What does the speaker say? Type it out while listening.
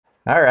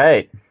All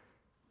right.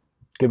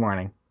 Good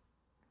morning.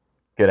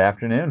 Good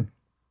afternoon.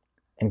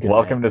 And good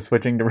Welcome night. to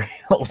Switching to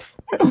Reels.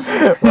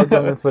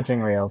 Welcome to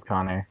Switching Reels,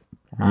 Connor.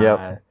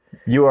 Yep.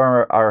 You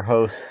are our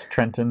host,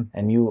 Trenton.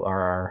 And you are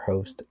our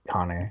host,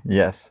 Connor.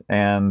 Yes.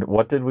 And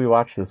what did we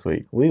watch this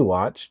week? We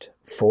watched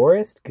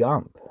Forrest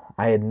Gump.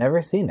 I had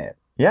never seen it.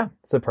 Yeah.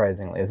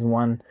 Surprisingly.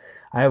 I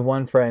have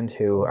one friend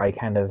who I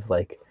kind of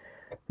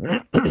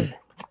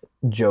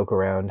joke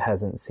around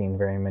hasn't seen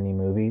very many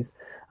movies.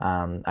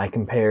 I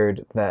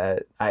compared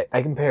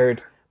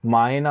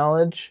my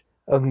knowledge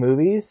of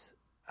movies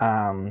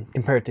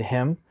compared to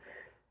him.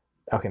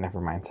 Okay,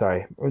 never mind.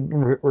 Sorry.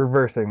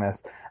 Reversing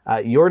this.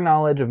 Your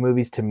knowledge of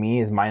movies to me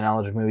is my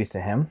knowledge of movies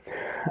to him.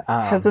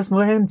 Has this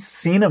man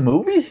seen a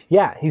movie?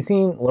 Yeah, he's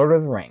seen Lord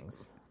of the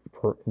Rings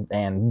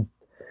and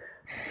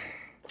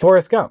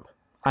Forrest Gump.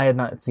 I had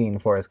not seen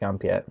Forrest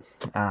Gump yet.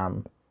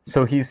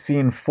 So he's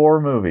seen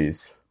 4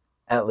 movies.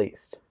 At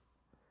least.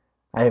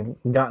 I have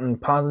gotten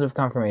positive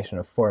confirmation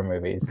of 4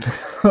 movies.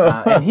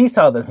 And he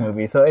saw this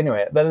movie. So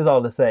anyway, that is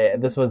all to say.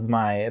 This was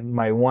my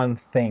one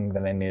thing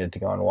that I needed to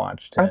go and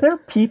watch. Are there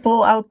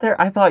people out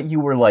there? I thought you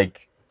were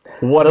like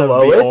one The of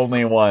lowest? the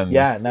only ones.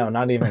 Yeah, no,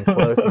 not even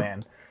close,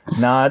 man.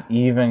 Not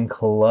even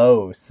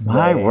close.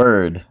 My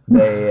word.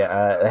 They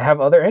have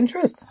other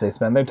interests. They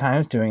spend their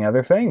times doing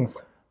other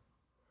things.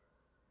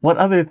 What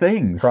other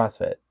things?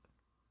 CrossFit.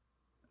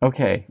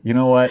 Okay, you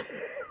know what?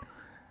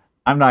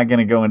 I'm not going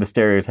to go into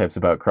stereotypes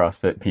about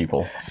CrossFit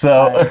people.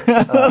 So,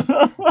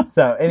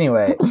 So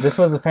anyway, this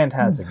was a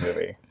fantastic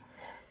movie.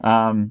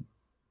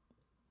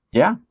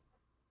 Yeah.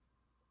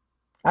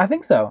 I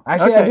think so.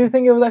 Actually, Okay. I do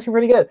think it was actually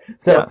pretty good.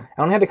 So Yeah.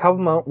 I only had a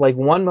couple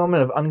one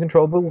moment of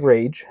uncontrollable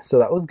rage, so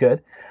that was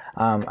good.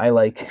 I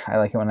like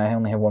it when I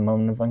only have one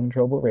moment of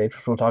uncontrollable rage,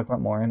 which we'll talk about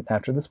more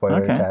after the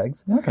spoiler Okay.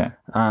 tags. Okay.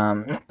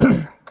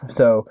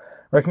 So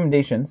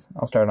recommendations,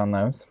 I'll start on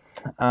those.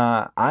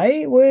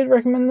 I would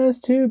recommend this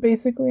to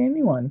basically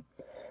anyone.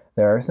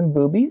 There are some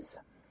boobies.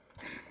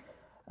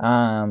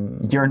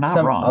 You're not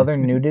some wrong. other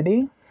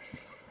nudity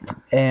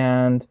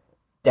and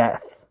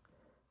death.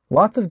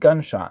 Lots of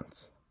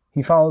gunshots.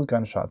 He follows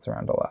gunshots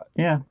around a lot.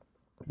 Yeah.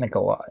 Like a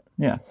lot.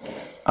 Yeah.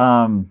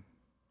 I'm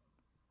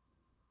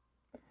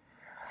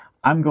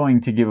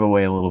going to give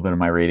away a little bit of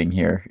my rating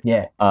here.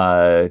 Yeah.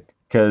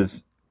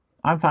 Because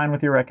I'm fine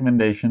with your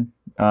recommendation.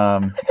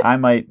 I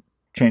might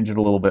change it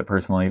a little bit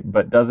personally,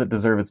 but does it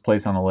deserve its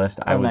place on the list?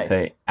 I would nice.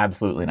 say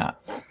absolutely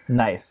not.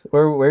 Nice.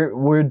 Where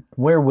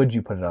would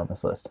you put it on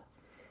this list?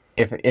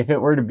 If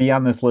it were to be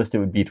on this list, it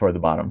would be toward the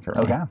bottom for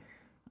me. Okay.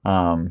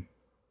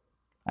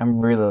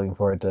 I'm really looking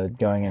forward to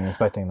going and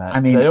inspecting that.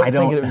 I mean, I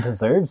don't think it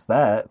deserves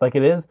that. Like,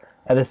 it is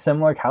at a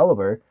similar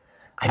caliber.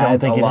 I don't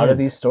think a lot it of is.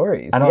 these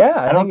stories. I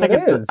don't think it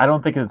it's. is. I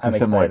don't think it's I'm a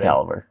similar excited.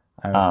 caliber.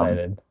 I'm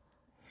excited.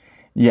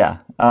 Yeah.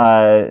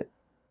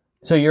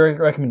 So your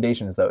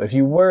recommendations, though, if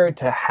you were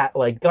to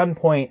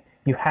gunpoint,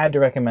 you had to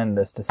recommend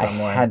this to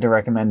someone. I had to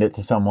recommend it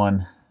to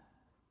someone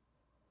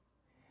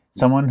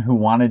who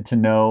wanted to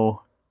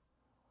know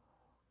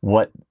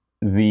what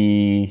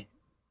the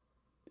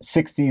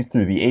 60s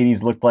through the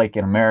 80s looked like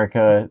in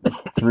America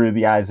through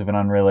the eyes of an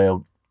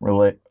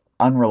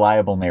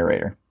unreliable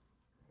narrator.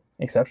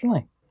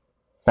 Exceptionally.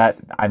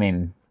 That's about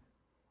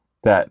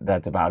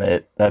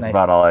it. That's Nice.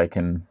 about all I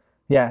can.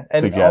 Yeah,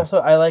 and suggest. also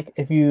I like,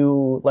 if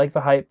you like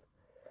the hype,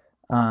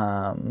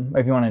 or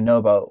if you want to know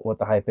about what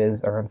the hype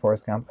is around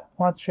Forrest Gump,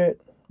 watch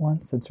it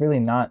once. It's really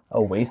not a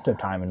waste of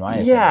time in my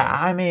opinion. Yeah,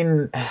 I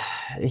mean,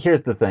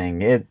 here's the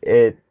thing.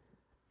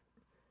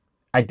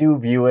 I do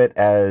view it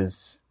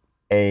as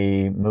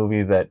a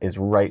movie that is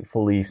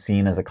rightfully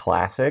seen as a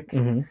classic,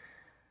 Mm-hmm.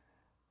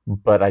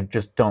 but I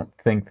just don't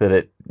think that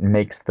it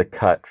makes the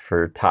cut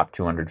for top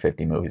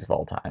 250 movies of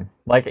all time.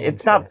 Like,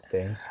 it's not.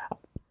 Interesting.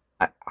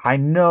 I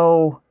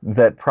know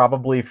that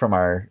probably from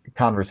our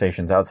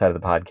conversations outside of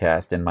the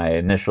podcast and my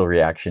initial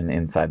reaction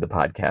inside the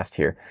podcast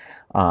here,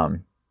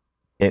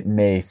 it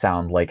may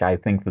sound like I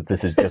think that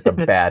this is just a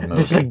bad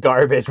movie. Just a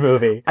garbage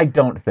movie. I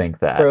don't think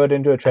that. Throw it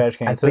into a trash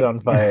can, set it on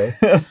fire.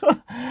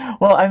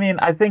 Well, I mean,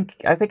 I think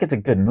it's a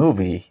good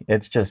movie.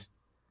 It's just,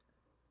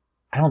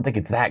 I don't think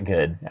it's that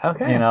good.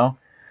 Okay. You know?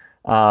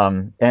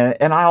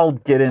 And I'll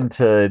get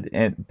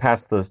into,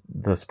 past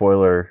the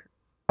spoiler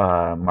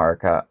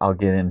mark, I'll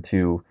get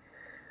into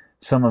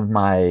some of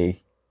my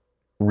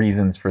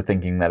reasons for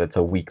thinking that it's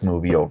a weak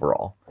movie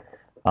overall.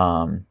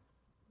 But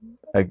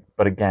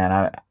again,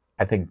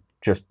 I think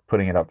just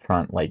putting it up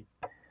front, like,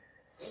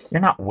 you're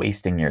not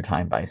wasting your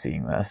time by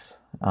seeing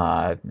this.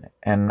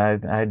 And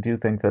I do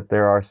think that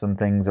there are some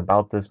things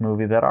about this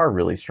movie that are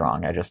really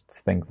strong. I just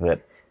think that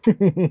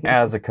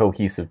as a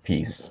cohesive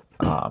piece,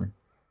 I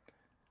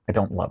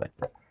don't love it.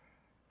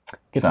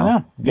 Good to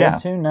know. Good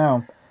to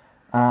know.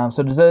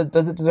 So does it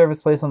deserve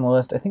its place on the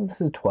list? I think this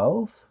is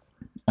 12.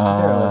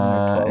 Either 11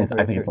 or 12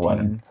 I think it's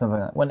 11. Something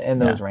like that. When in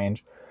those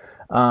range.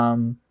 I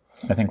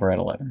think we're at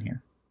 11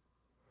 here.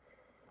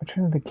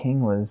 Return of the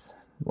King was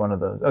one of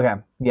those. Okay,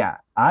 yeah,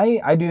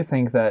 I do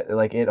think that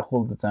like it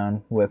holds its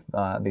own with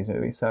these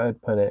movies. So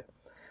I'd put it.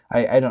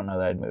 I don't know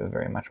that I'd move it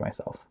very much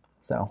myself.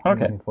 So I'm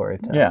Okay. looking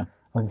forward to Yeah.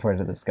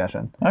 the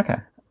discussion. Okay.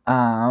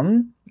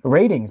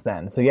 Ratings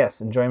then. So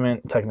yes,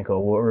 enjoyment,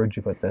 technical. Where would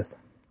you put this?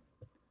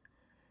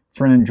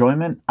 For an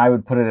enjoyment, I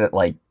would put it at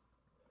like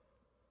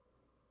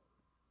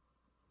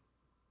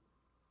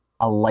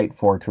a light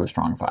 4 to a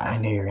strong 5. I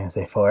knew you were gonna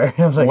say 4.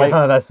 I was like, Light-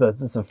 oh, that's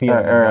a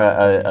feeling.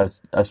 Or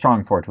a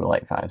strong 4 to a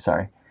light 5.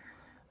 Sorry.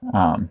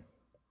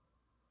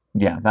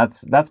 Yeah,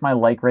 that's my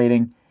like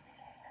rating.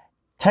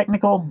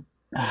 Technical,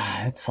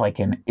 it's like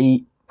an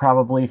 8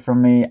 probably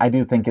from me. I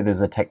do think it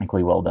is a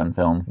technically well done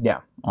film.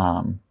 Yeah.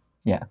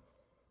 Yeah.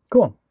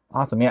 Cool.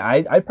 Awesome. Yeah,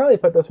 I'd probably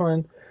put this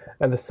one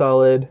at a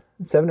solid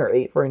 7 or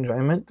 8 for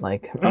enjoyment.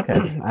 Like,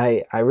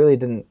 Okay. I really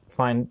didn't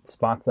find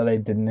spots that I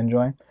didn't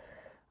enjoy.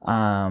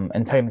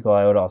 And technical,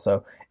 I would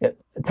also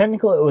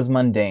technical. It was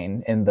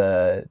mundane in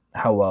the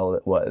how well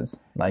it was.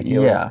 Like,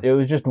 it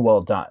was just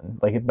well done.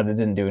 Like, but it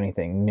didn't do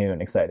anything new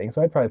and exciting.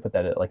 So I'd probably put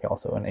that at like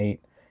also an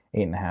 8,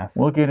 8.5.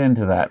 We'll get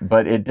into that,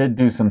 but it did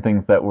do some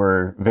things that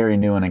were very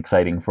new and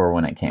exciting for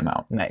when it came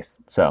out.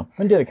 Nice. So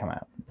When did it come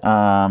out?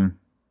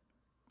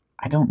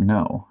 I don't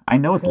know. I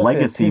know it's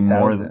legacy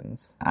more than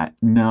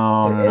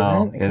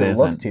no. It isn't. It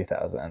looks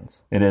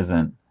 2000s. It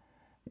isn't.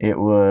 It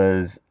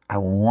was, I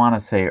want to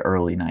say,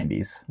 early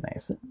 90s.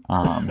 Nice.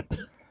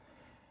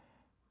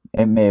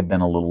 It may have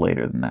been a little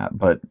later than that,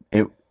 but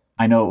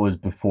I know it was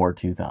before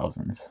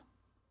 2000s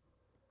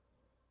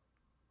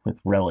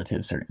with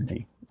relative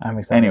certainty. I'm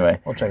excited. Anyway,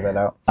 we'll check that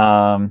out.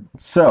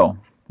 So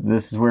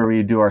this is where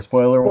we do our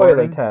spoiler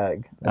warning.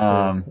 tag.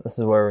 This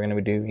is where we're going to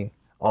be doing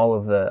all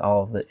of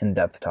the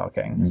in-depth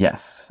talking.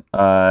 Yes.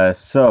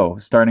 So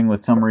starting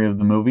with summary of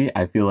the movie,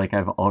 I feel like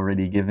I've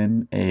already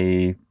given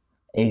a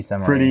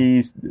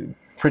summary.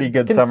 pretty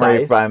good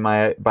Concise.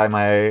 summary by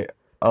my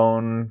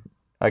own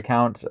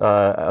account.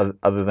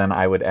 Other than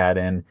I would add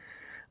in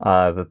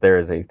that there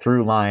is a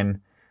through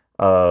line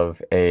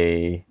of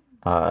a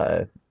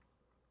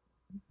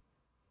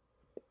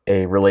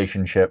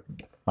relationship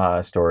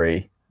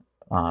story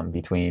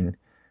between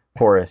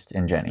Forrest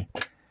and Jenny.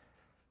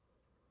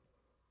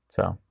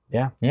 So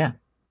yeah.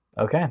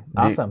 Okay. Do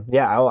Awesome.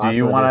 I'll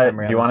you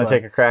absolutely want to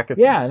take a crack at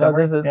Yeah. the No,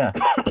 this is. Yeah.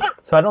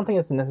 So I don't think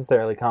it's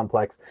necessarily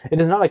complex. It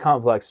is not a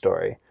complex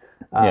story.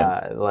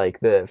 Like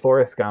the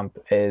Forrest Gump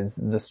is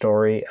the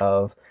story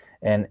of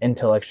an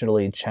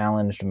intellectually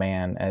challenged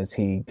man as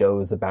he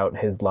goes about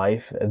his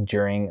life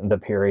during the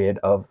period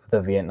of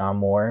the Vietnam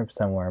War,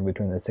 somewhere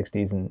between the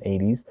 60s and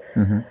 80s.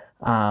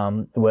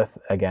 Mm-hmm. With,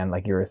 again,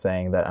 like you were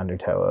saying, that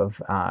undertow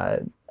of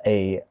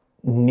a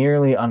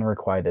nearly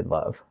unrequited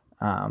love.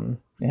 And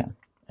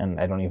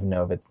I don't even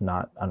know if it's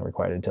not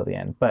unrequited till the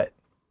end, but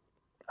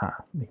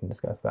we can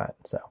discuss that.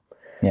 So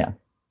yeah.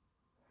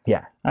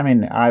 I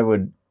mean, I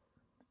would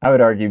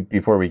argue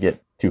before we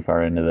get too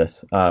far into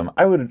this,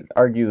 I would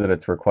argue that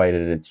it's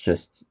requited. It's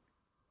just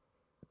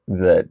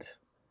that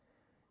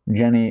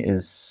Jenny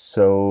is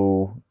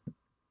so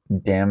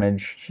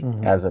damaged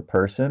as a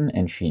person,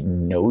 and she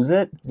knows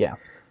it. Yeah.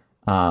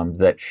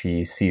 That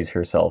she sees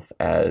herself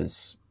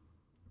as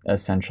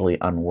essentially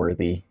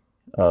unworthy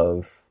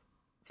of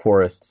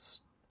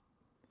Forrest's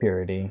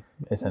purity,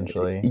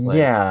 essentially.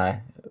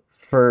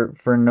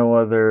 For no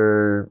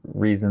other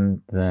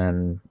reason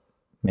than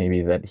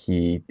maybe that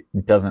he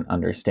doesn't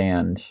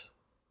understand,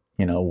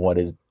 what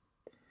is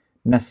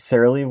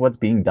necessarily what's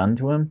being done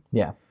to him.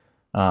 Yeah.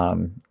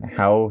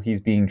 How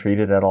he's being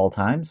treated at all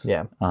times.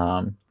 Yeah.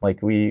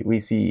 Like we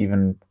see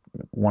even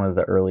one of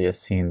the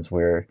earliest scenes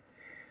where,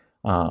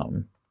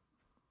 the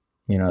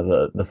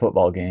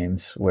football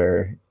games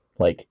where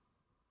like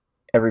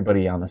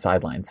everybody on the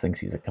sidelines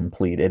thinks he's a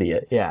complete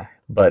idiot. Yeah.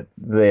 But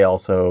they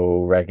also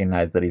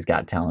recognize that he's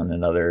got talent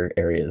in other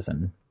areas,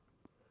 and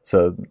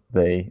so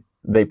they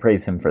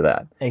praise him for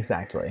that.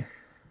 Exactly.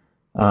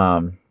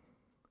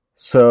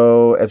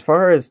 So as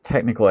far as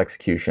technical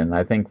execution,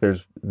 I think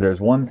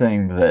there's one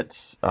thing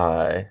that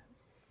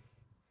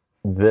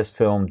this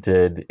film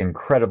did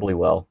incredibly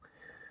well,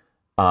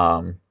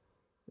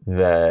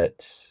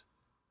 that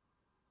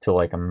to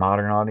like a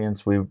modern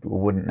audience, we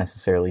wouldn't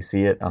necessarily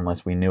see it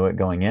unless we knew it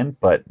going in.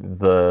 But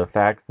the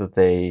fact that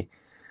they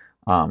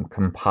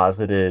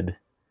composited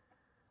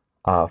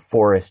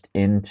Forrest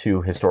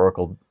into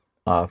historical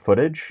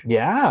footage.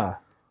 Yeah.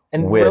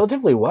 And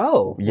relatively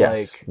well.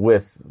 Yes.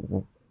 With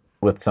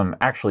some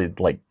actually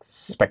like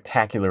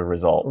spectacular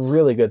results.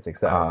 Really good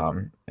success.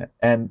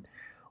 And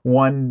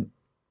one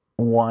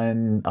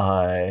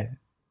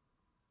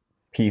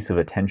piece of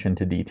attention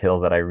to detail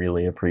that I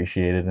really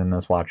appreciated in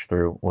this watch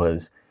through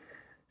was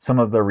some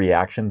of the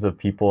reactions of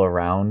people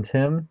around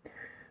him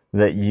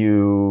that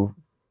you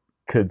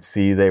could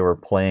see they were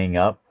playing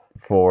up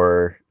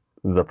for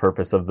the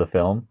purpose of the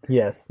film.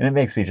 Yes. And it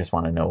makes me just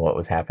want to know what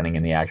was happening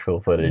in the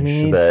actual footage.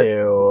 Me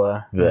too.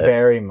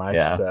 Very much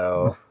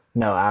so.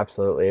 No,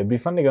 absolutely. It'd be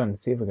fun to go and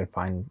see if we can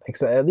find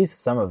at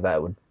least some of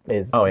that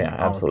is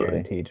absolutely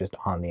guaranteed just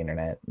on the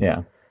internet.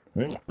 Yeah.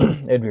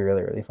 It'd be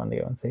really, really fun to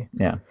go and see.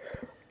 Yeah.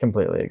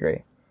 Completely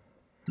agree.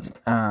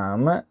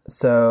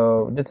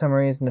 So did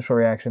summaries, initial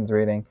reactions,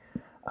 rating.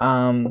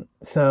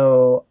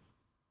 So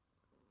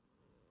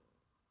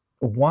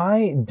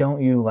Why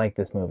don't you like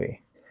this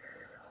movie?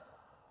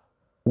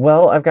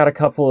 Well, I've got a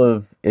couple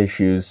of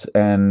issues,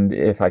 and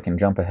if I can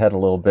jump ahead a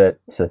little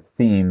bit to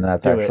theme,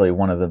 that's Do it. actually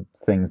one of the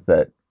things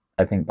that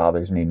I think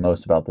bothers me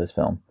most about this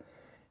film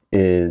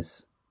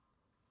is,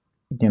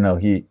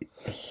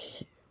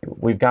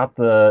 we've got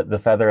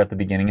the feather at the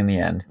beginning and the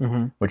end,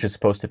 Mm-hmm. which is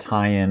supposed to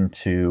tie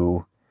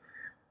into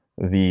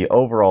the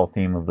overall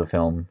theme of the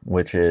film,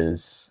 which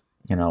is,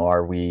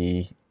 are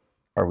we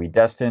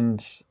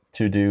destined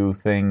to do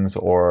things,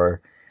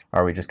 or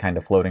are we just kind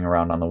of floating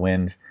around on the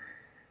wind?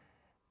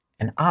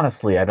 And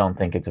honestly, I don't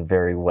think it's a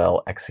very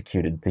well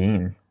executed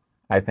theme.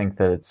 I think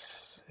that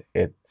it's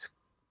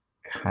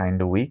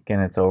kind of weak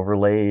and it's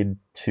overlaid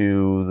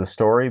to the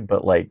story,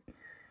 but like,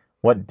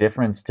 what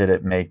difference did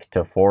it make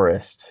to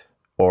Forrest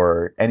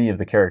or any of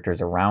the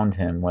characters around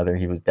him, whether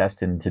he was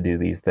destined to do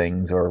these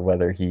things or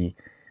whether he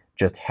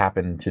just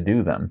happened to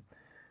do them?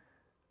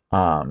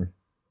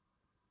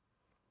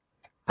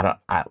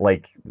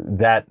 Like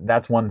that.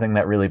 That's one thing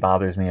that really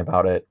bothers me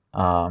about it.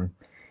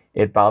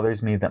 It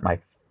bothers me that my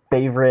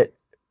favorite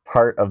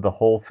part of the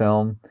whole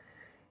film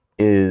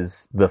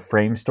is the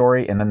frame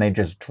story, and then they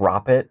just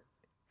drop it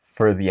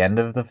for the end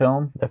of the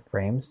film. The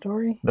frame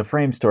story? The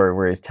frame story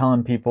where he's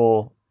telling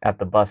people at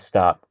the bus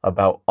stop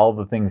about all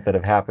the things that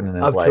have happened in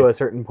his life. Up to a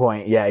certain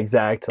point. Yeah,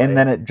 exactly. And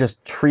then it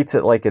just treats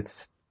it like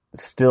it's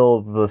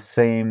still the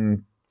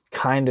same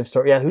kind of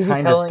story. Yeah, who's he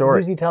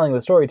telling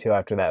the story to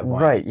after that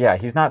point? Right, yeah.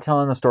 He's not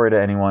telling the story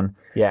to anyone.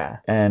 Yeah.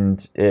 And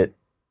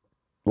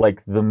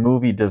the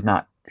movie does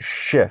not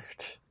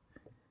shift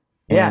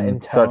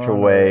in such a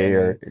way,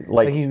 or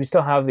like we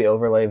still have the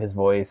overlay of his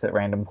voice at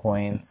random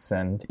points,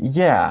 and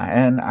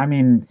and I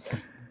mean,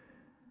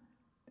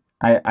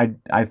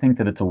 I think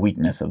that it's a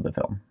weakness of the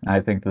film. I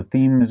think the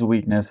theme is a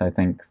weakness. I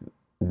think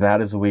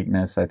that is a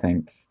weakness. I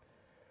think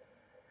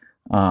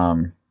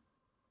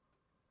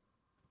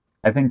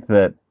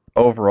that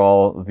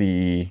overall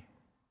the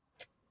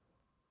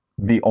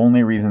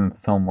only reason that the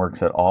film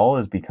works at all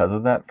is because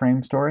of that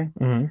frame story.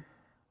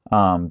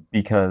 Mm-hmm.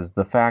 Because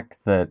the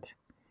fact that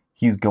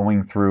he's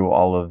going through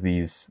all of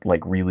these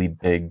like really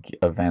big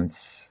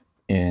events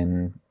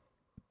in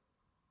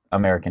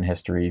American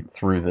history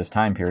through this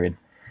time period,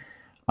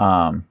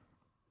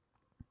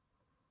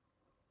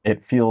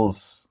 it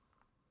feels,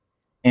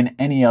 in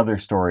any other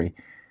story,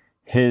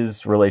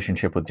 his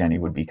relationship with Jenny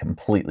would be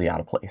completely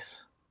out of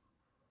place.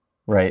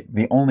 Right?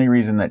 The only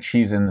reason that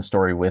she's in the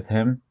story with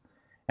him,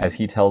 as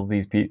he tells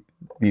these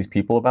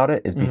people about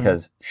it, is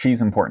because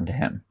she's important to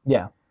him.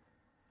 Yeah.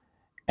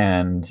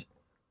 And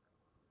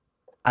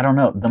I don't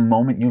know, the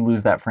moment you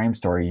lose that frame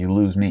story, you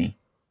lose me.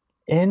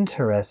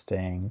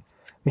 Interesting.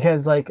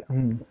 Because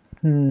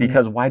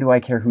because why do I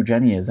care who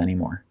Jenny is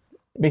anymore?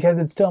 Because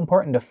it's still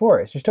important to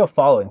Forrest. You're still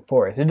following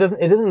Forrest. It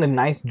isn't a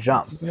nice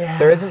jump. Yeah.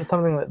 There isn't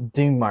something that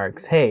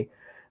demarks, hey,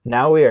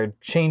 now we are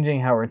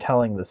changing how we're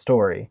telling the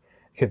story,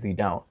 because you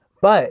don't.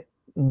 But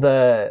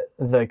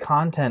the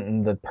content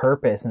and the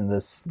purpose and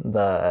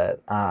the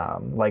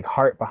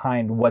heart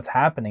behind what's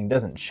happening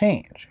doesn't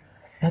change.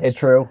 It's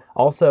true.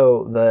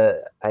 Also,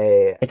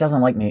 it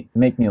doesn't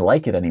make me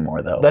like it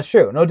anymore, though. That's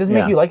true. No, it doesn't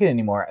make you like it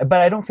anymore.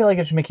 But I don't feel like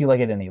it should make you like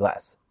it any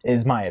less,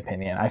 is my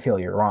opinion. I feel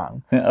you're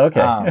wrong.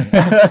 Okay.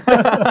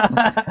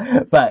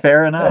 But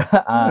fair enough.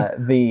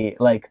 The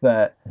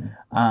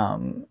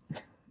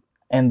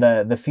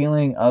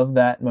feeling of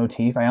that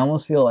motif, I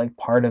almost feel like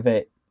part of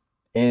it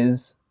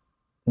is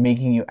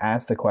making you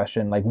ask the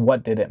question, like,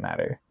 what did it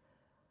matter?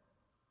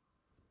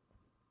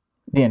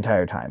 The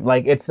entire time.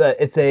 Like, this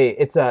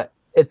isn't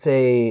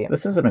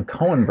a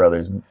Coen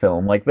Brothers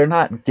film. Like, they're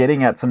not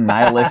getting at some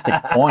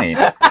nihilistic point.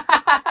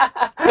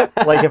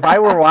 Like, if I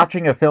were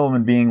watching a film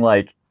and being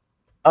like,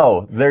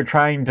 oh, they're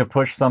trying to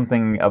push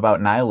something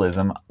about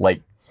nihilism,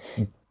 like,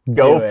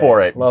 go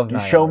for it. Love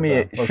show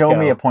me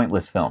a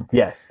pointless film.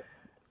 Yes.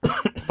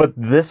 But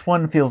this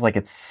one feels like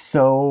it's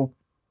so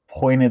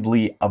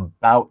pointedly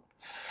about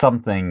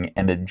something,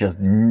 and it just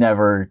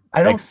never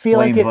I don't feel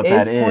like it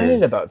is pointed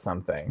is. about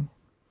something.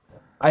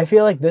 I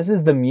feel like this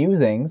is the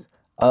musings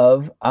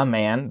of a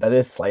man that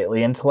is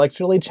slightly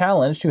intellectually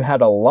challenged who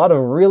had a lot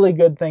of really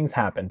good things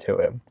happen to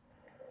him.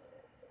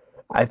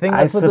 I think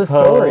that's what the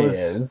story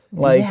is.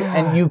 Like, yeah.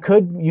 And you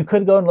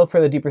could go and look for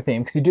the deeper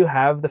theme, because you do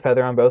have the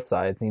feather on both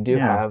sides, and you do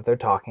have, they're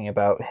talking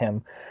about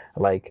him,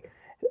 like,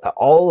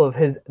 all of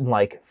his,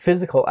 like,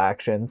 physical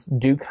actions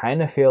do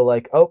kind of feel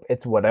like, oh,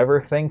 it's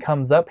whatever thing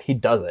comes up, he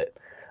does it.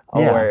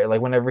 Yeah. Or,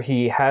 like, whenever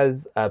he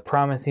has a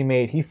promise he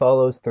made, he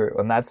follows through,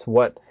 and that's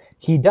what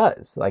he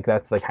does. Like,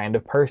 that's the kind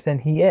of person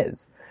he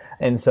is.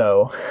 And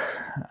so,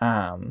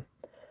 but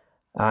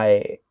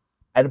I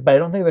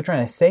don't think they're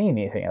trying to say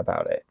anything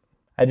about it.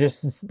 I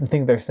just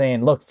think they're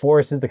saying, look,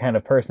 Forrest is the kind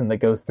of person that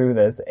goes through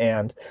this,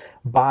 and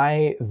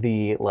by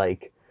the,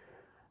 like,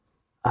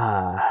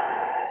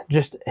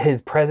 just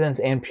his presence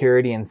and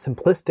purity and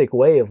simplistic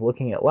way of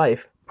looking at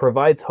life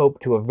provides hope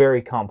to a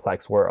very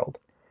complex world.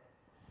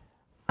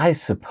 I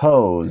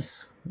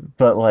suppose,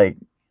 but, like,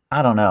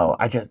 I don't know.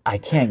 I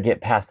can't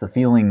get past the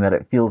feeling that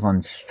it feels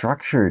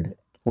unstructured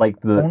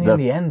Like Only in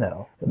the end,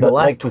 though. The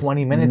last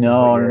 20 minutes.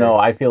 No.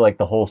 I feel like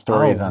the whole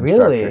story is unstructured.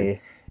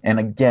 Really? And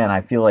again,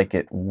 I feel like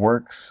it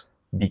works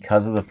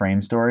because of the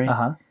frame story.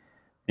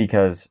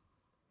 Because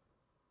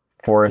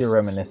You're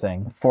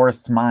reminiscing.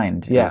 Forrest's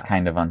mind is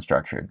kind of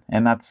unstructured,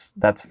 and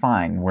that's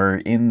fine. We're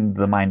in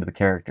the mind of the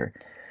character.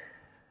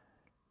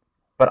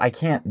 But I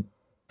can't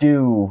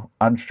do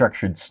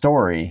unstructured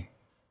story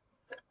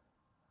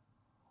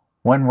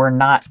when we're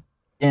not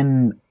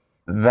in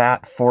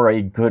that for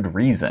a good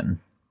reason.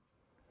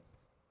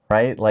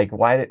 Right? Like,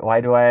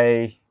 why do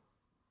I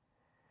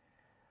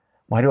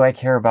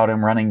care about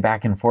him running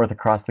back and forth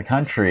across the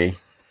country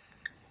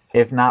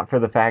if not for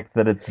the fact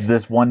that it's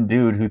this one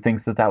dude who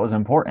thinks that was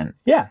important?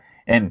 Yeah.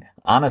 And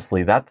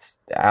honestly, that's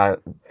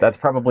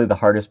probably the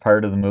hardest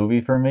part of the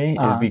movie for me,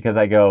 is because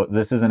I go,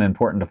 this isn't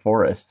important to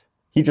Forrest.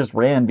 He just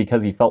ran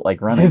because he felt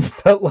like running.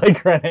 That's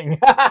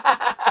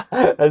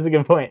a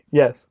good point.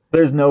 Yes.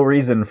 There's no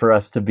reason for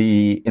us to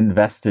be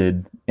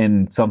invested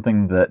in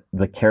something that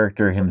the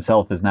character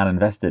himself is not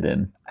invested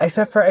in.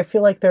 Except for, I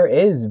feel like there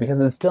is, because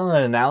it's still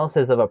an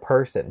analysis of a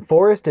person.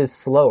 Forrest is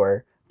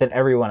slower than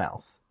everyone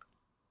else.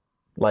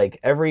 Like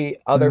every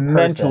other person.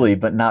 Mentally,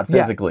 but not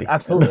physically. Yeah,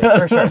 absolutely,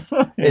 for sure.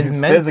 He's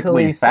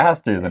physically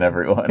faster than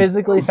everyone.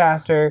 Physically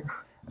faster.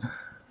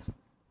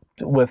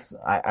 With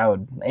I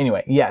would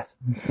anyway, yes,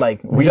 like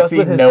we just see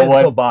with his no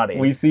physical one, body.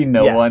 We see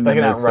no one in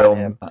this film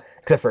him,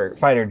 except for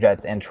fighter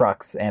jets and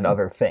trucks and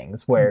other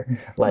things, where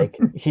like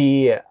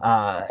he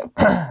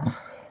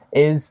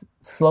is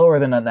slower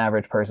than an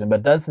average person,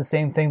 but does the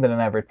same thing that an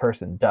average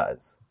person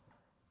does.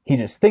 He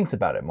just thinks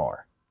about it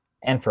more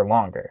and for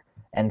longer,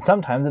 and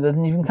sometimes it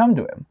doesn't even come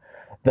to him.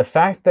 The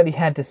fact that he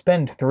had to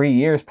spend 3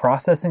 years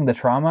processing the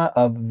trauma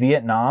of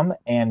Vietnam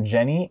and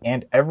Jenny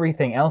and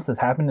everything else that's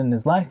happened in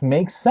his life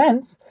makes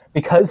sense,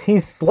 because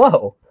he's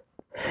slow.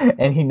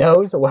 And he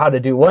knows how to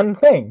do one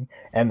thing,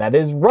 and that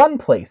is run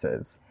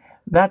places.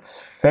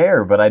 That's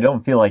fair, but I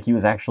don't feel like he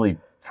was actually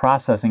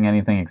processing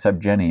anything except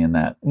Jenny in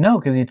that. No,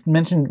 because he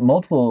mentioned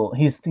multiple...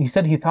 He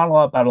said he thought a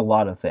lot about a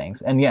lot of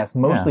things. And yes,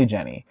 mostly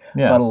Jenny,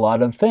 but a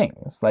lot of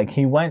things. Like,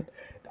 he went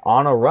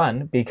on a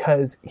run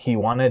because he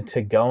wanted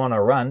to go on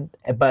a run,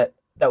 but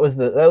that was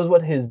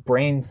what his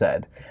brain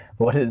said.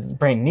 What his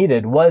brain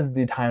needed was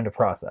the time to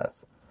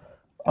process.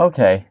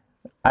 Okay.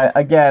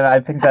 I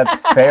think that's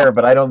fair,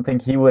 but I don't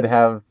think he would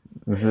have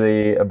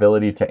the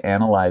ability to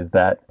analyze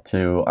that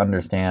to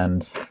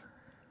understand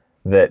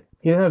that.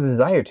 He doesn't have the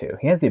desire to.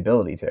 He has the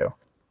ability to.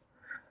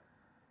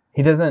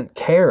 He doesn't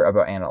care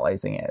about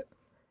analyzing it.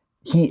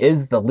 He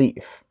is the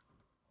leaf,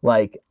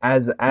 like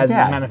as a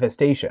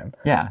manifestation.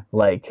 Yeah,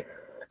 like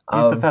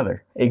he's the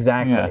feather.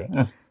 Exactly.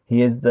 Yeah.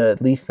 He is the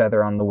leaf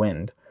feather on the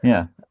wind.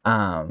 Yeah.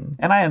 And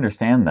I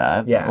understand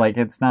that. Yeah. Like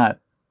it's not.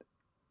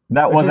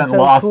 That wasn't so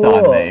lost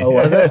on me. Oh,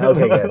 was it?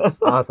 Okay, good.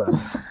 Awesome.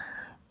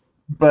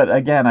 But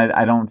again,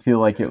 I don't feel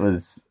like it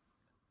was.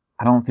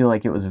 I don't feel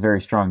like it was a very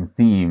strong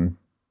theme.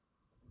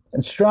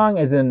 And strong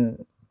as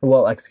in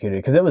well executed,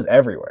 because it was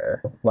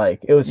everywhere.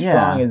 Like it was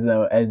strong as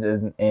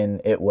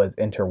in it was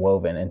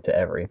interwoven into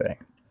everything.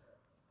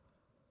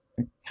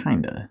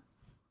 Kinda.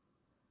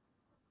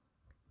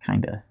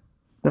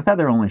 The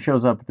feather only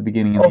shows up at the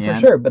beginning and the end. Oh, for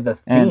sure. But the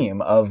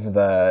theme of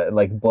the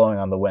like blowing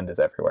on the wind is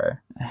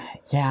everywhere.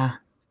 Yeah.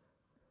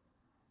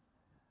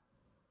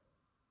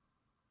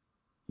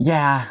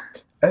 Yeah.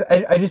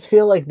 I just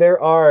feel like there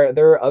are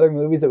other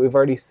movies that we've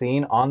already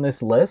seen on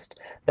this list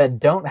that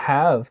don't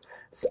have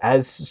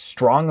as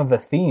strong of a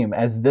theme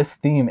as this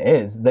theme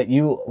is, that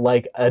you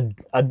like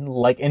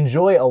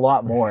enjoy a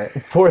lot more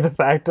for the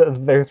fact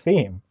of their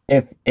theme.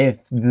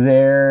 If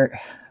they're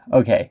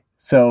okay,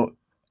 so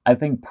I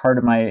think part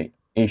of my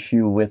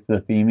issue with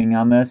the theming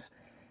on this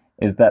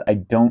is that I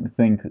don't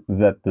think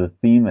that the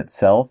theme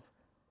itself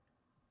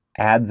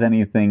adds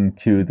anything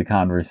to the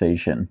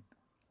conversation.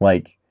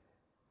 Like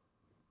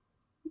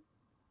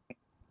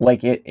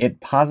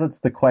it posits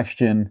the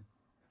question,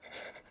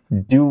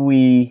 do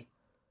we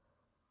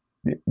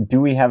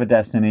have a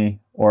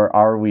destiny, or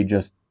are we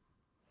just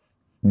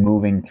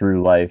moving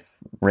through life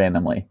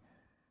randomly?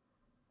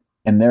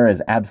 And there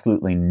is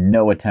absolutely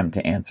no attempt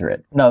to answer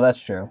it. No,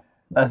 that's true.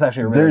 That's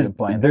actually a really good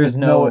point. There's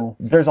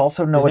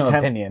also no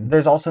attempt.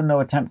 There's also no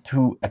attempt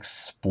to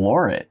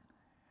explore it,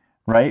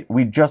 right?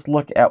 We just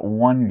look at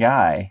one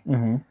guy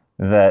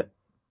that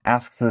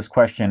asks this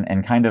question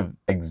and kind of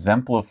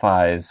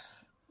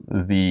exemplifies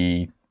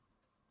the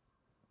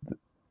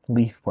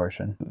leaf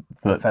portion,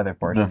 the feather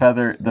portion.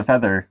 The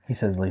feather. He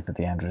says leaf at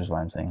the end, which is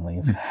why I'm saying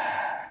leaf.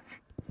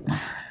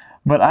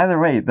 But either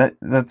way,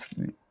 that's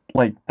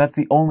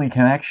the only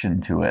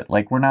connection to it.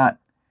 Like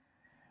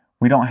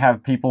we don't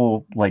have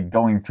people like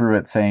going through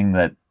it saying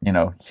that, you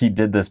know, he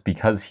did this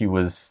because he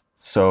was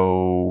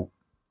so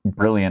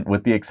brilliant,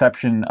 with the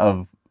exception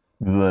of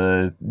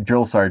the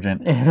drill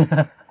sergeant.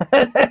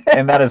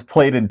 And that is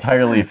played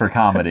entirely for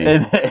comedy.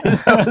 It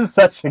is. That was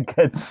such a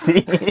good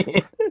scene.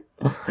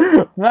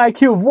 An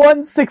IQ of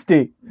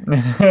 160.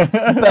 It's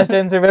the best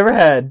answer I've ever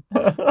had.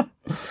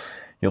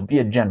 You'll be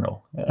a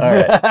general. All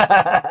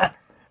right.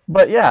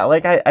 But yeah,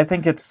 like I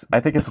think it's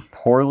a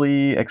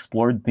poorly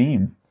explored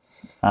theme.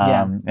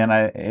 And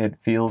it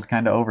feels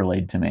kind of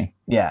overlaid to me.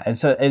 Yeah, and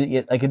so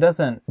it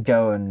doesn't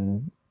go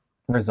and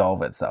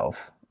resolve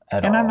itself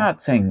at all. And I'm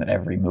not saying that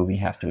every movie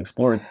has to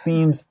explore its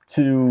themes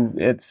to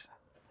its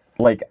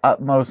like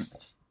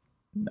utmost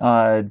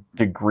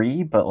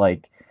degree, but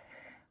like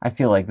I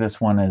feel like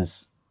this one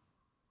is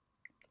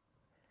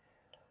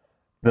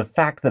the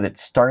fact that it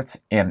starts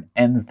and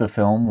ends the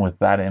film with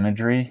that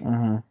imagery.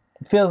 Mm-hmm.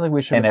 It feels like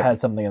we should have had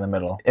something in the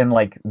middle. And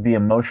like the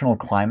emotional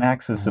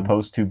climax is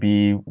supposed to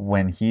be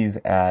when he's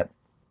at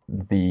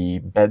the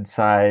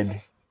bedside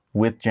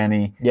with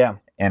Jenny,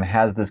 and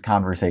has this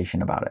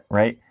conversation about it,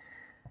 right?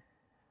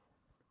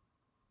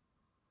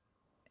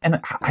 And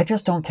I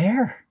just don't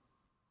care.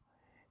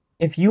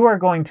 If you are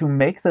going to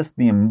make this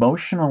the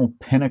emotional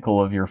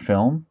pinnacle of your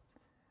film,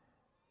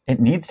 it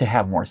needs to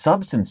have more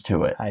substance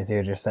to it. I see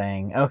what you're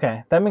saying.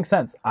 Okay, that makes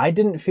sense. I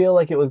didn't feel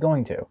like it was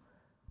going to.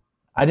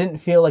 I didn't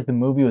feel like the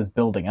movie was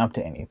building up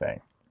to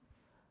anything.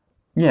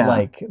 Yeah.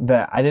 Like,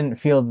 I didn't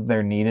feel that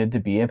there needed to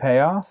be a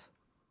payoff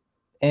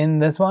in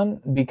this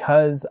one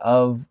because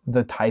of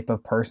the type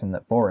of person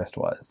that Forrest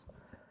was.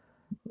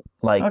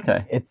 Like,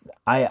 okay.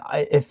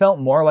 It felt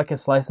more like a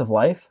slice of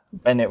life,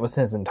 and it was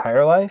his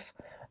entire life,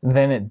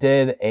 than it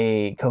did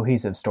a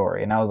cohesive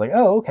story. And I was like,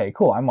 oh, okay,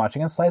 cool. I'm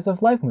watching a slice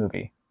of life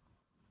movie.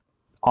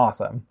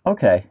 Awesome.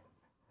 Okay.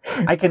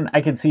 I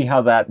can see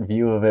how that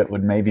view of it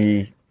would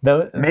maybe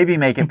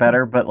make it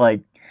better, but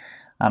like,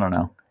 I don't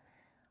know.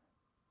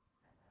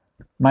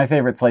 My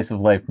favorite slice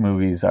of life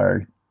movies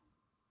are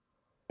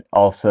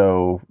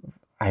also,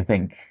 I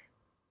think,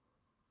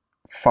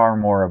 far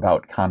more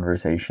about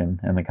conversation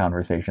and the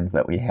conversations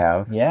that we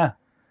have. Yeah.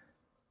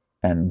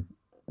 And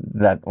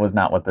that was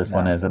not what this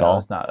one is at all.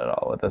 That's not at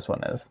all what this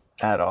one is.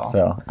 At all.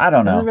 So, I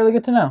don't know. This is really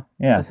good to know.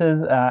 Yeah. This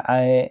is,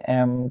 I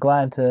am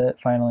glad to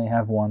finally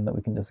have one that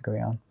we can disagree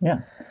on.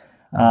 Yeah.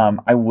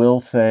 I will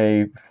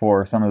say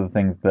for some of the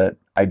things that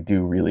I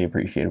do really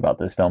appreciate about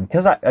this film,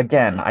 because I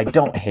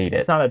don't hate it.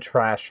 It's not a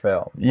trash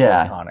film,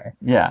 says Connor.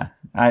 Yeah.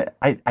 I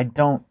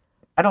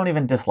don't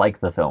even dislike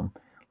the film.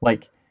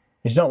 Like,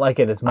 you just don't like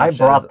it as much.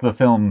 I brought the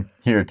film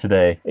here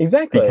today.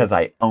 Exactly. Because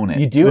I own it.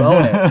 You do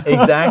own it.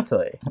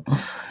 Exactly.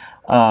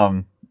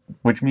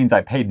 Which means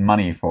I paid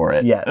money for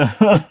it.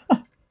 Yes.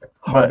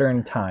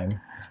 Hard-earned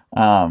time.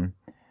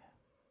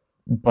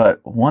 But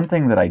one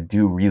thing that I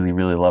do really,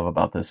 really love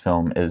about this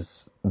film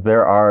is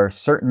there are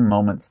certain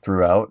moments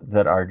throughout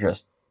that are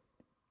just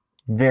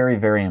very,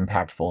 very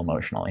impactful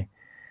emotionally.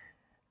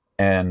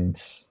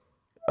 And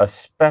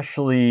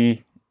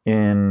especially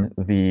in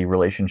the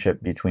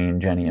relationship between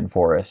Jenny and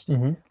Forrest.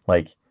 Mm-hmm.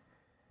 Like,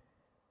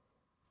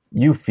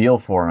 you feel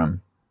for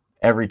him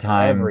every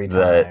time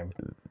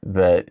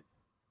that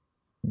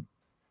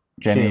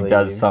Jenny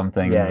does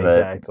something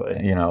that,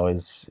 you know,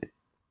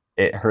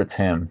 it hurts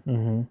him.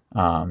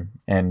 Mm-hmm.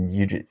 And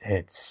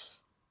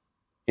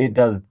it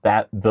does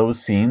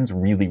those scenes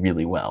really,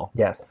 really well.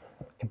 Yes,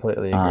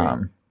 completely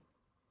agree.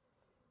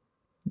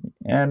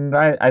 And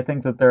I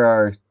think that there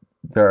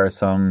are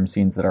some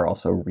scenes that are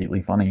also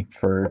really funny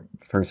for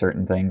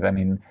certain things. I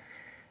mean,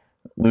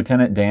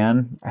 Lieutenant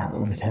Dan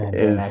actually,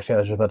 I was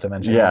just about to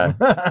mention him.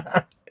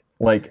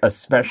 Like,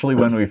 especially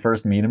when we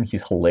first meet him,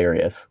 he's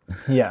hilarious.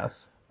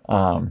 Yes.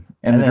 And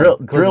the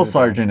drill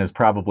sergeant is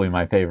probably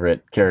my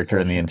favorite character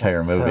in the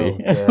entire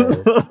movie.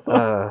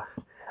 So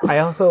I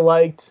also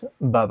liked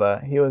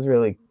Bubba. He was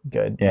really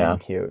good and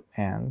cute,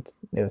 and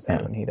it was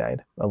sad when he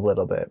died a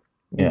little bit.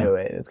 You knew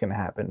it was going to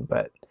happen,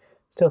 but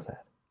still sad.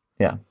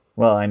 Yeah.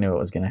 Well, I knew it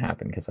was going to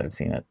happen because I've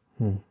seen it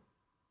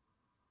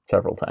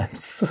several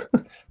times.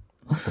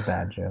 It's a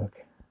bad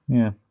joke.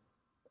 Yeah.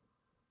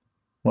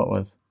 What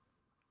was?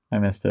 I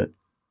missed it.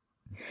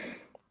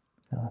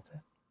 No, that's it.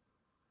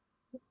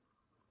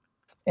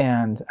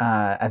 And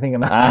I think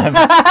I'm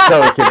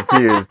so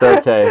confused.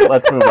 Okay,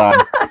 let's move on.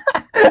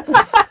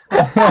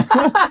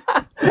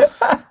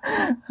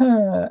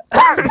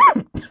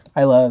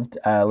 I loved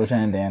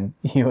Lieutenant Dan.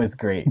 He was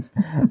great.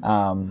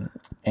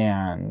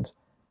 And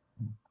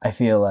I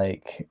feel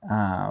like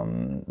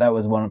that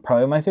was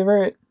probably my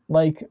favorite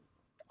like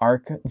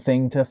arc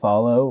thing to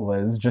follow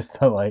was just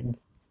the like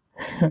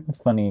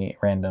funny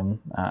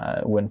random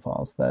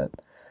windfalls that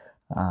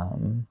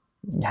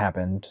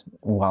happened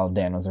while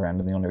Dan was around,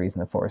 and the only reason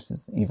that Forrest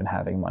is even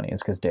having money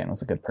is because Dan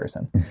was a good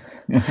person.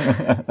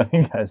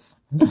 Because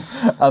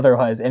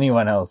otherwise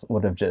anyone else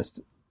would have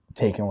just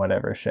taken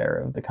whatever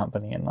share of the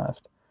company and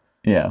left.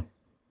 Yeah.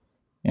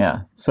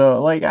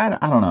 So like I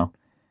don't know.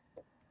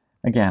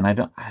 Again, I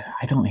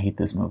don't hate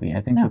this movie.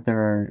 I think that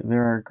there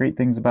are great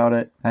things about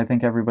it. I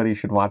think everybody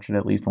should watch it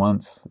at least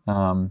once.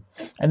 I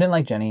didn't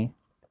like Jenny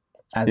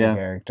as a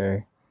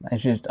character.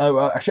 As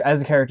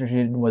a character,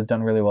 she was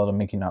done really well to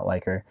make you not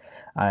like her.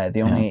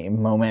 The only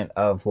moment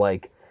of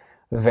like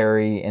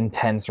very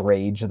intense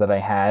rage that I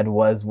had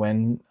was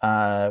when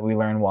we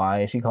learned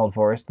why she called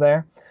Forrest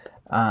there,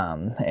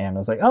 and I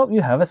was like, "Oh,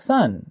 you have a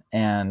son,"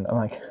 and I'm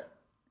like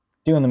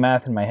doing the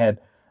math in my head.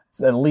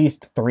 at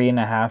least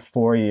 3.5,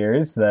 4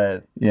 years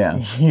that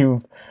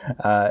you've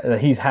that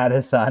he's had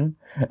his son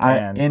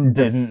and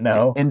didn't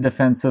know. In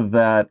defense of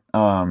that,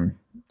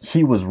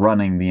 he was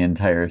running the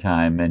entire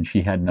time, and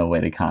she had no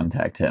way to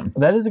contact him.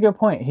 That is a good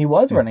point. He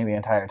was running the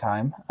entire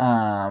time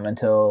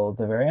until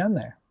the very end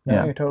there.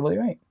 No, you're totally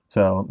right.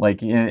 So,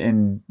 like,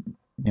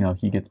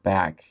 he gets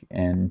back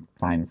and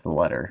finds the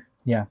letter.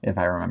 Yeah, if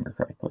I remember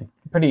correctly.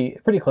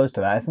 Pretty close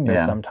to that. I think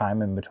there's some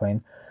time in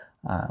between,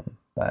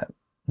 but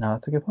no,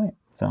 that's a good point.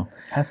 So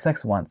has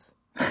sex once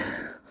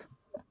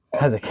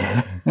as a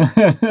kid.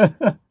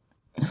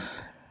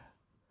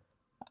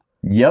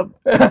 Yep.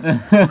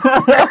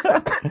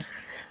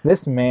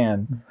 This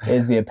man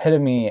is the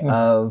epitome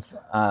of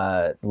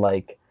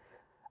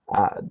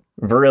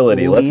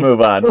virility. Let's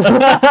move on.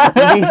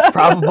 Least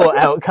probable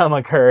outcome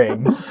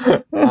occurring.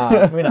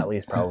 Maybe not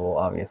least probable,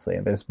 obviously.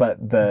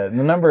 But the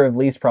number of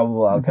least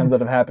probable outcomes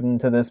that have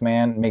happened to this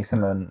man makes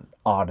him an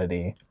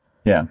oddity.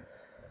 Yeah.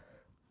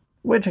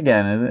 Which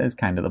again is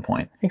kind of the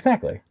point.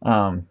 Exactly.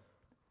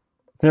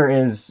 There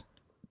is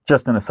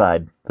just an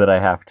aside that I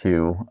have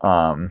to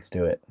let's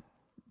do it.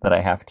 That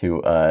I have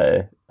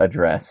to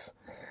address,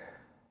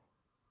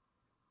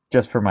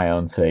 just for my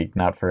own sake,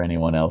 not for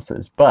anyone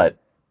else's. But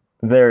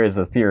there is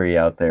a theory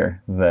out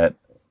there that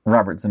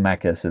Robert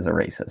Zemeckis is a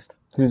racist.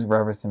 Who's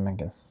Robert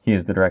Zemeckis? He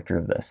is the director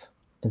of this.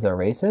 Is a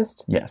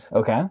racist? Yes.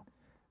 Okay.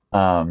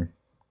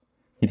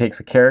 He takes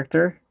a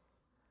character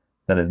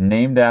that is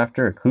named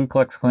after a Ku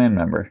Klux Klan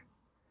member,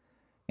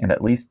 and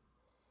at least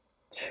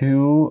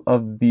 2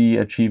 of the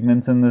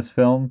achievements in this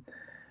film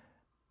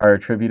are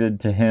attributed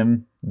to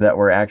him that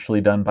were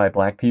actually done by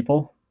black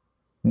people.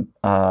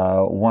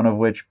 One of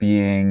which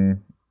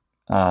being,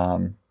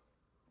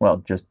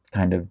 just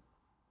kind of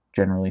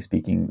generally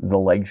speaking, the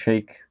leg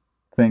shake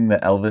thing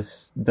that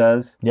Elvis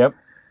does. Yep.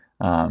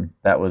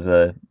 That was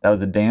a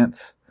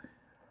dance,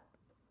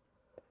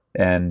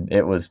 and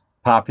it was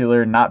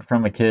popular not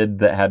from a kid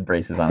that had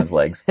braces on his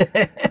legs.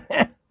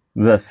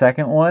 The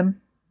second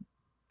one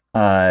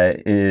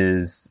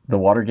is the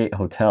Watergate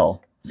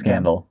Hotel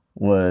scandal.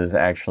 Was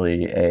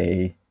actually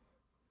it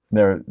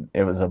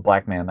was a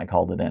black man that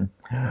called it in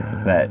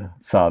that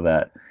saw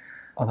that.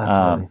 Oh,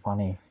 that's really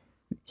funny.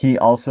 He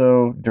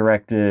also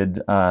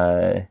directed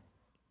Back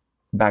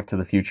to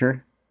the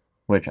Future,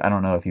 which I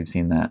don't know if you've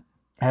seen that.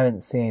 I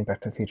haven't seen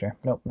Back to the Future.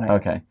 Nope.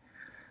 Okay.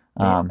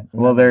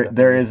 Well,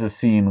 there is a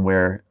scene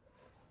where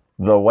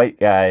the white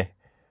guy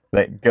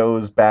that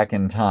goes back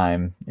in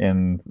time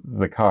in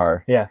the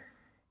car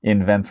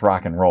invents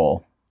rock and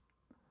roll.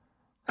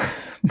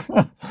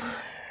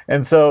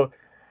 And so,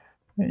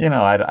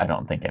 I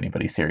don't think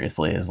anybody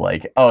seriously is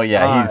like, oh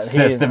yeah, he's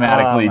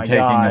systematically taking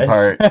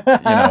apart,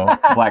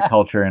 black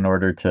culture in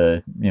order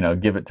to,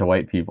 give it to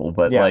white people.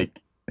 But like,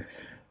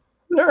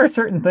 there are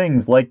certain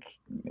things like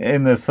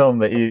in this film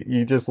that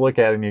you just look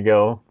at and you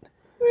go,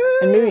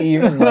 and maybe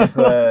even like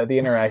the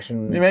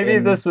interaction. Maybe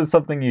this was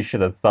something you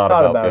should have thought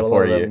about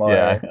before you.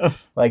 Yeah.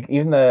 Like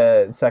even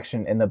the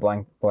section in the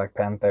Black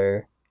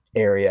Panther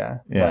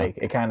area, like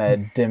it kind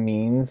of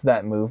demeans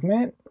that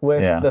movement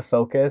with the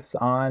focus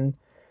on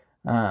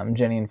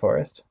Jenny and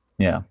Forrest.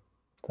 Yeah.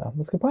 So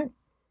that's a good point.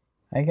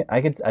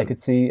 I could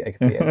see it.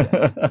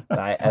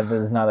 Yes.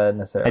 There's not a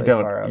necessarily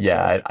far out.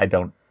 Yeah,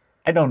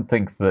 I don't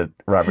think that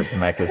Robert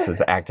Zemeckis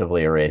is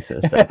actively a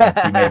racist. I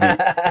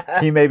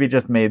think he maybe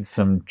just made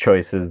some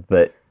choices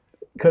that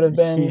could have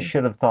been. He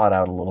should have thought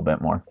out a little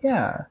bit more.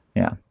 Yeah.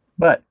 Yeah.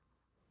 But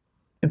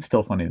it's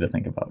still funny to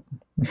think about.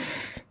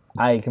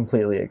 I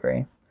completely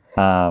agree.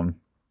 So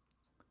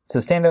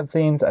standout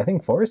scenes, I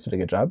think Forrest did a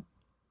good job.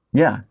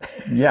 Yeah.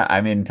 Yeah.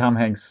 I mean, Tom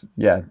Hanks.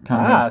 Yeah.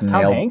 Tom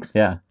Hanks.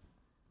 Yeah.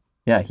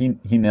 Yeah.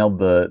 He nailed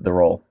the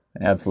role.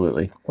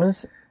 Absolutely.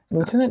 Was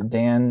Lieutenant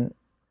Dan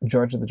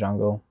George of the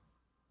Jungle?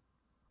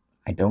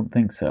 I don't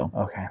think so.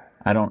 Okay.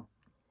 I don't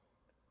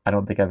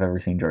think I've ever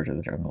seen George of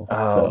the Jungle.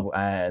 Oh,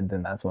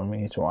 then that's one we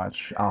need to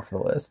watch off the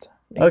list.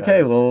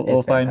 Okay,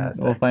 we'll find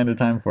a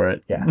time for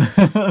it. Yeah.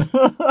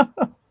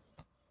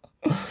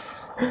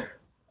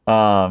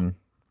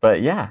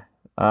 But yeah.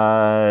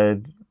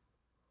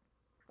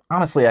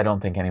 Honestly, I don't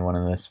think anyone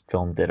in this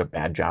film did a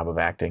bad job of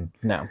acting.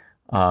 No.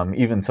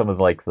 Even some of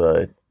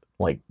the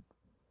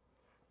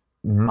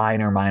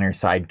minor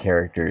side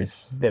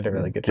characters did a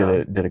really good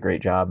job. Did a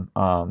great job.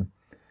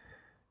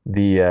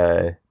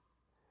 The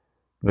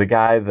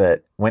guy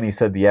that when he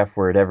said the F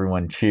word,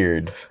 everyone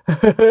cheered,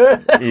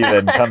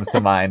 even comes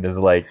to mind as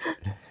like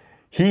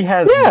he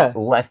has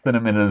less than a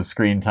minute of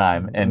screen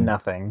time and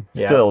nothing.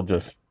 Still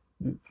just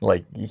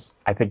like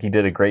I think he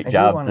did a great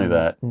job through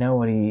that. Know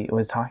what he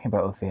was talking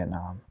about with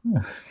Vietnam?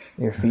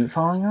 Your feet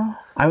falling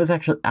off? I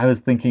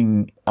was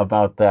thinking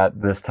about that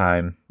this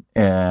time,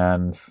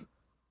 and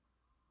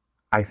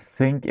I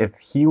think if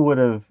he would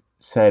have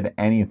said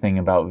anything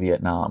about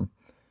Vietnam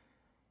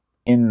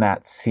in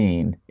that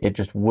scene, it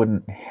just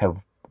wouldn't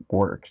have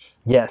worked.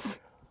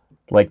 Yes.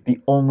 Like the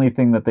only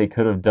thing that they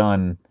could have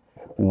done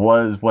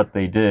was what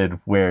they did,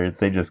 where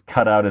they just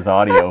cut out his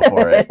audio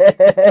for it.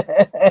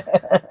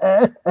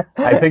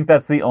 I think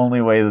that's the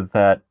only way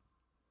that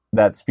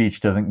that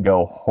speech doesn't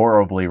go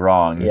horribly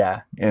wrong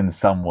Yeah, in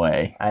some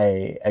way.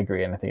 I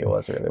agree, and I think it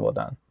was really well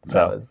done.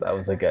 So That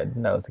was a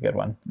good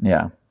one.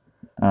 yeah.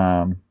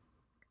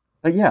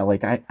 But yeah,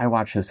 like I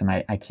watch this and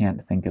I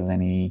can't think of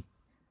any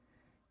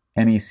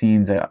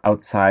scenes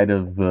outside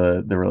of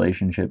the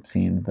relationship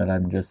scene that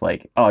I'm just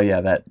like, oh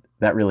yeah,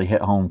 that really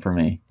hit home for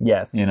me.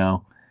 Yes. You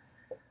know?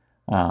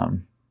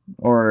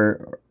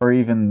 Or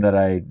even that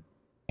I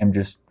am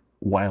just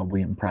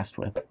wildly impressed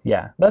with.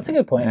 Yeah, that's a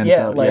good point. And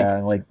yeah, so,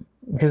 like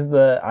because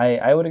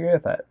I would agree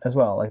with that as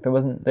well. Like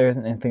there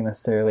isn't anything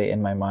necessarily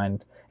in my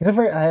mind except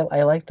for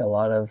I liked a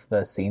lot of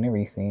the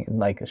scenery scene,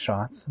 like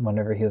shots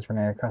whenever he was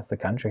running across the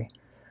country.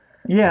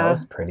 Yeah, that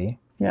was pretty.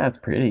 Yeah, it's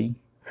pretty.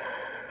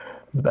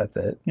 That's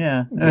it.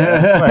 Yeah.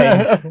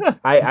 Like,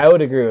 I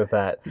would agree with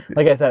that.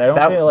 Like I said, I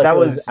don't feel like that it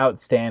was was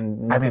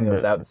outstanding. Nothing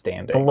was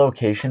outstanding. The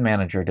location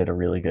manager did a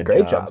really good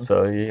Great job.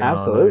 So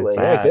absolutely,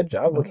 yeah, good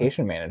job,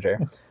 location manager.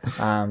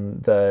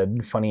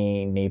 The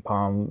funny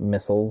napalm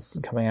missiles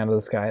coming out of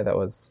the sky. That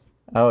was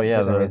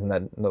for some reason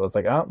that was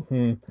like,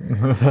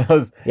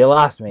 those, you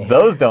lost me.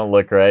 Those don't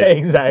look right.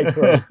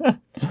 Exactly.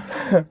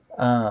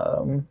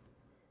 I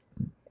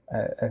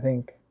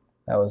think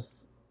that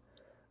was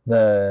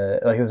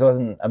this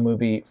wasn't a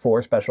movie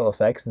for special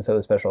effects, and so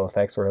the special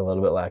effects were a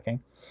little bit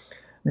lacking.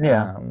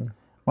 Yeah.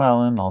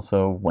 Well, and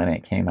also when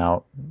it came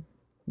out,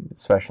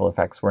 special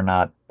effects were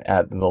not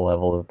at the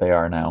level that they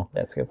are now.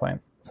 That's a good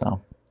point.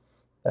 So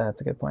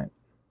that's a good point.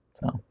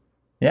 So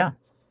yeah.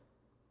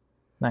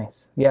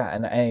 Nice. Yeah,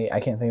 and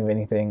I can't think of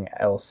anything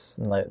else.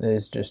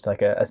 There's just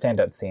like a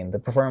standout scene. The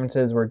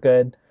performances were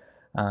good.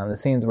 The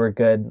scenes were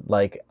good.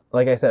 Like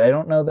I said, I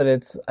don't know that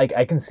it's like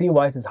I can see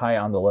why it's as high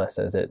on the list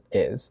as it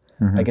is.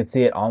 Mm-hmm. I could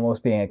see it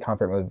almost being a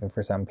comfort movie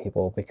for some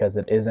people because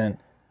it isn't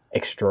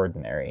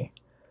extraordinary.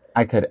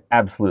 I could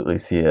absolutely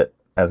see it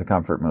as a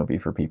comfort movie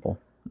for people.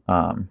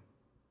 Yeah,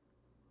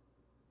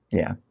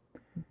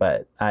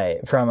 but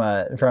from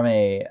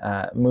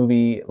a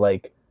movie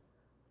like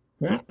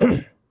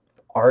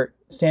art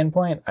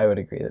standpoint, I would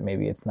agree that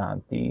maybe it's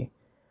not the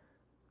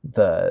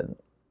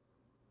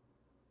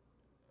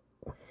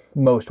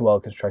most well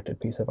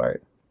constructed piece of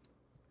art.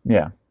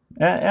 Yeah,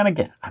 and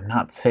again, I'm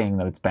not saying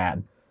that it's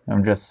bad.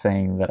 I'm just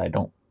saying that I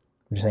don't.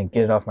 I'm just saying,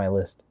 get it off my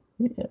list.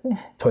 Yeah.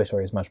 Toy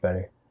Story is much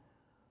better.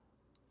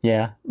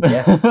 Yeah,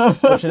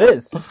 which it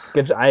is.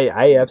 Good.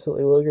 I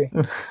absolutely will agree.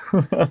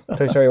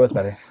 Toy Story was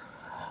better.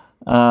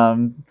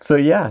 So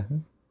yeah,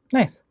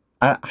 nice.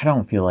 I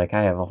don't feel like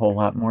I have a whole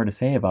lot more to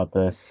say about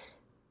this.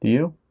 Do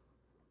you?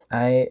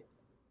 I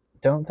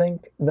don't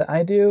think that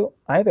I do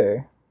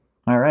either.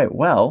 All right.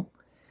 Well,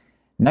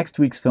 next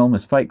week's film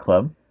is Fight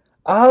Club.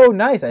 Oh,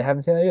 nice. I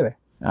haven't seen that either.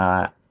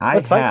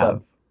 What's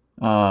Fight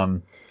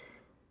Club?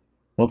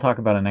 We'll talk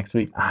about it next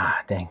week.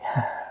 Ah, dang.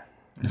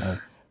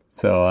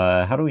 So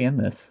how do we end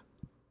this?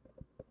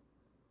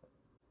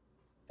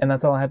 And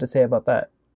that's all I have to say about that.